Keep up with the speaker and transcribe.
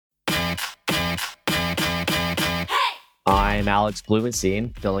I'm Alex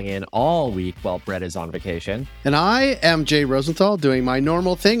Blumenstein, filling in all week while Brett is on vacation. And I am Jay Rosenthal, doing my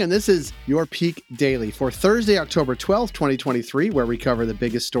normal thing, and this is your Peak Daily for Thursday, October 12th, 2023, where we cover the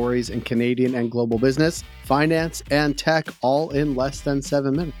biggest stories in Canadian and global business, finance, and tech, all in less than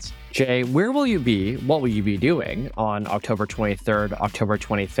 7 minutes. Jay, where will you be? What will you be doing on October 23rd, October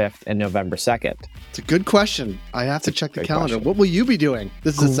 25th, and November 2nd? It's a good question. I have to check the calendar. What will you be doing?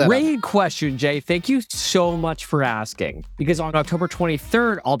 This is a setup. Great question, Jay. Thank you so much for asking. Because on October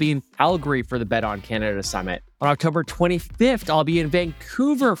 23rd, I'll be in Calgary for the Bet on Canada Summit. On October 25th, I'll be in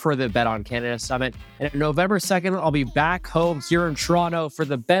Vancouver for the Bet on Canada Summit. And on November 2nd, I'll be back home here in Toronto for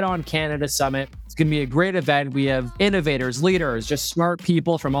the Bet on Canada Summit. It's going to be a great event. We have innovators, leaders, just smart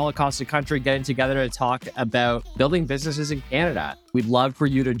people from all across the country getting together to talk about building businesses in Canada. We'd love for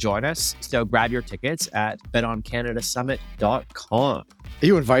you to join us. So grab your tickets at betoncanadasummit.com. Are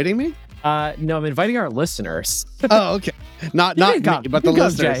you inviting me? No, I'm inviting our listeners. Oh, okay. Not me, but the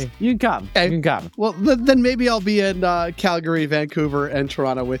listeners. Jay. You can come. Okay. You can come. Well, then maybe I'll be in Calgary, Vancouver, and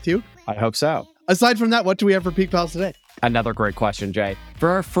Toronto with you. I hope so. Aside from that, what do we have for Peak Pals today? Another great question, Jay. For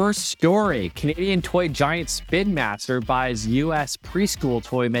our first story, Canadian toy giant Spin Master buys U.S. preschool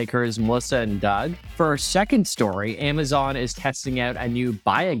toy makers Melissa and Doug. For our second story, Amazon is testing out a new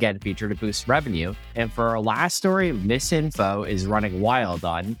buy again feature to boost revenue. And for our last story, disinfo is running wild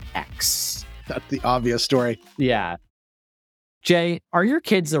on X. That's the obvious story. Yeah. Jay, are your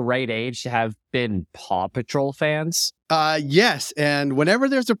kids the right age to have been Paw Patrol fans? Yes. And whenever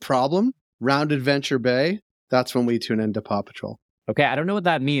there's a problem around Adventure Bay, that's when we tune into Paw Patrol. Okay, I don't know what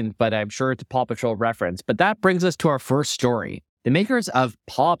that means, but I'm sure it's a Paw Patrol reference. But that brings us to our first story. The makers of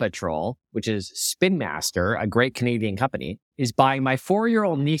Paw Patrol, which is Spin Master, a great Canadian company, is buying my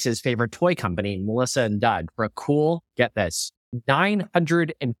 4-year-old niece's favorite toy company, Melissa and Doug, for a cool, get this,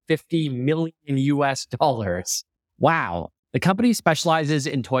 $950 million US. Wow. The company specializes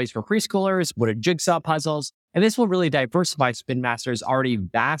in toys for preschoolers, wooden jigsaw puzzles, and this will really diversify Spin Master's already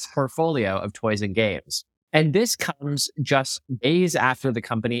vast portfolio of toys and games. And this comes just days after the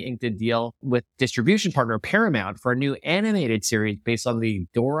company inked a deal with distribution partner Paramount for a new animated series based on the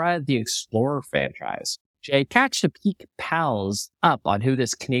Dora the Explorer franchise. Jay, catch the Peak Pals up on who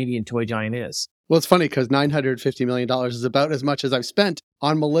this Canadian toy giant is. Well, it's funny because $950 million is about as much as I've spent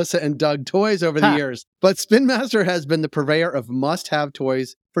on Melissa and Doug toys over the years. But Spin Master has been the purveyor of must-have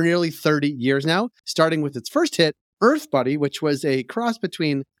toys for nearly 30 years now, starting with its first hit, Earth Buddy, which was a cross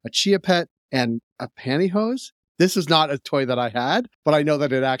between a Chia Pet and a pantyhose. This is not a toy that I had, but I know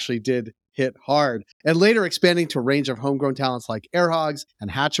that it actually did hit hard. And later expanding to a range of homegrown talents like air hogs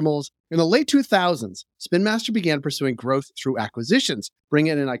and Hatchimals. In the late 2000s, Spin Master began pursuing growth through acquisitions,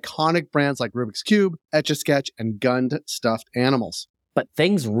 bringing in iconic brands like Rubik's Cube, Etch-a-Sketch, and Gunned stuffed animals. But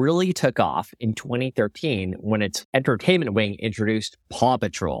things really took off in 2013 when its entertainment wing introduced Paw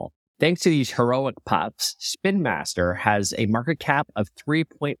Patrol. Thanks to these heroic pups, Spin Master has a market cap of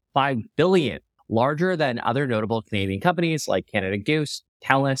 $3.5 billion, larger than other notable Canadian companies like Canada Goose,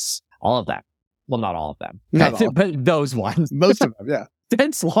 TELUS, all of them. Well, not all of them, but those ones. Most of them, yeah.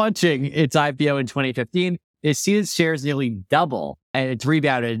 Since launching its IPO in 2015, it's seen its shares nearly double, and it's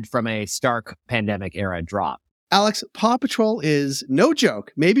rebounded from a stark pandemic-era drop. Alex, Paw Patrol is, no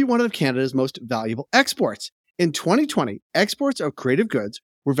joke, maybe one of Canada's most valuable exports. In 2020, exports of creative goods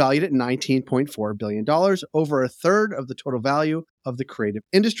were valued at $19.4 billion, over a third of the total value of the creative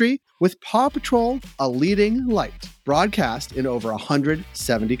industry, with Paw Patrol a leading light, broadcast in over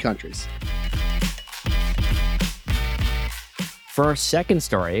 170 countries. For our second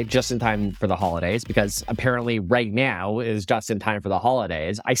story, just in time for the holidays, because apparently right now is just in time for the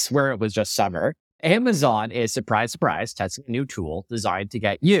holidays. I swear it was just summer. Amazon is, surprise, surprise, testing a new tool designed to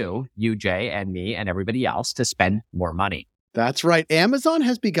get you, Jay, and me, and everybody else to spend more money. That's right. Amazon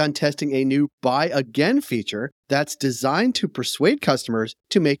has begun testing a new buy again feature that's designed to persuade customers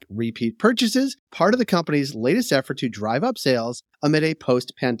to make repeat purchases, part of the company's latest effort to drive up sales amid a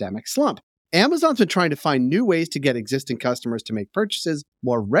post-pandemic slump. Amazon's been trying to find new ways to get existing customers to make purchases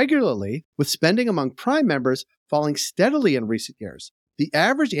more regularly, with spending among Prime members falling steadily in recent years. The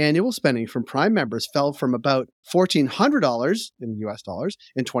average annual spending from Prime members fell from about $1,400 in US dollars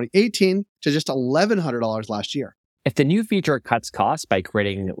in 2018 to just $1,100 last year. If the new feature cuts costs by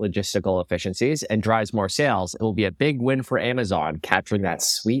creating logistical efficiencies and drives more sales, it will be a big win for Amazon, capturing that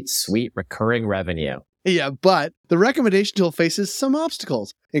sweet, sweet recurring revenue. Yeah, but the recommendation tool faces some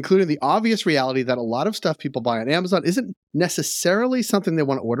obstacles, including the obvious reality that a lot of stuff people buy on Amazon isn't necessarily something they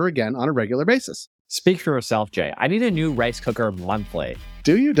want to order again on a regular basis. Speak for yourself, Jay. I need a new rice cooker monthly.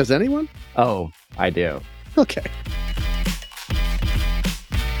 Do you? Does anyone? Oh, I do. Okay.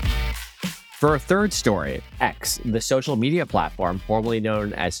 For a third story, X, the social media platform formerly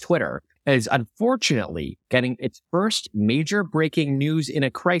known as Twitter, is unfortunately getting its first major breaking news in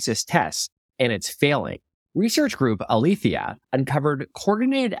a crisis test, and it's failing. Research group Alethea uncovered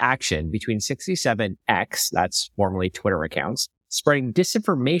coordinated action between 67 X, that's formerly Twitter accounts, spreading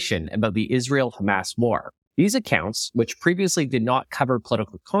disinformation about the Israel-Hamas war. These accounts, which previously did not cover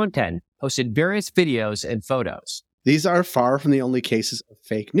political content, posted various videos and photos. These are far from the only cases of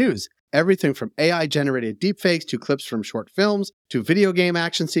fake news. Everything from AI-generated deepfakes to clips from short films to video game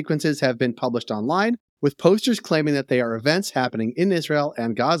action sequences have been published online, with posters claiming that they are events happening in Israel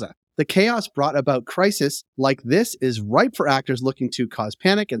and Gaza. The chaos brought about crisis like this is ripe for actors looking to cause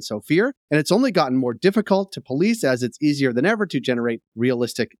panic and sow fear, and it's only gotten more difficult to police as it's easier than ever to generate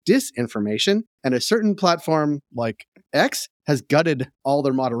realistic disinformation, and a certain platform like X has gutted all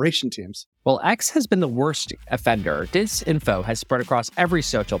their moderation teams. While X has been the worst offender, disinfo has spread across every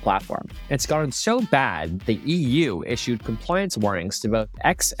social platform. It's gotten so bad, the EU issued compliance warnings to both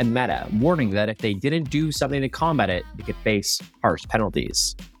X and Meta, warning that if they didn't do something to combat it, they could face harsh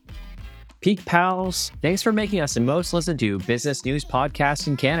penalties. Peak Pals, thanks for making us the most listened to business news podcast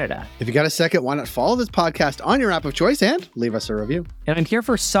in Canada. If you got a second, why not follow this podcast on your app of choice and leave us a review? And I'm here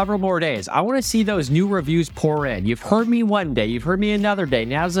for several more days. I want to see those new reviews pour in. You've heard me one day, you've heard me another day,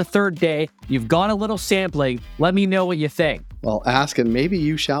 now's the third day. You've got a little sampling. Let me know what you think. Well, ask and maybe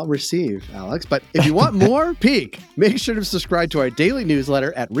you shall receive, Alex. But if you want more Peak, make sure to subscribe to our daily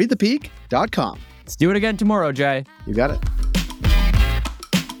newsletter at readthepeak.com. Let's do it again tomorrow, Jay. You got it.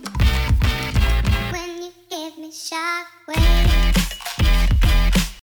 Shockwave.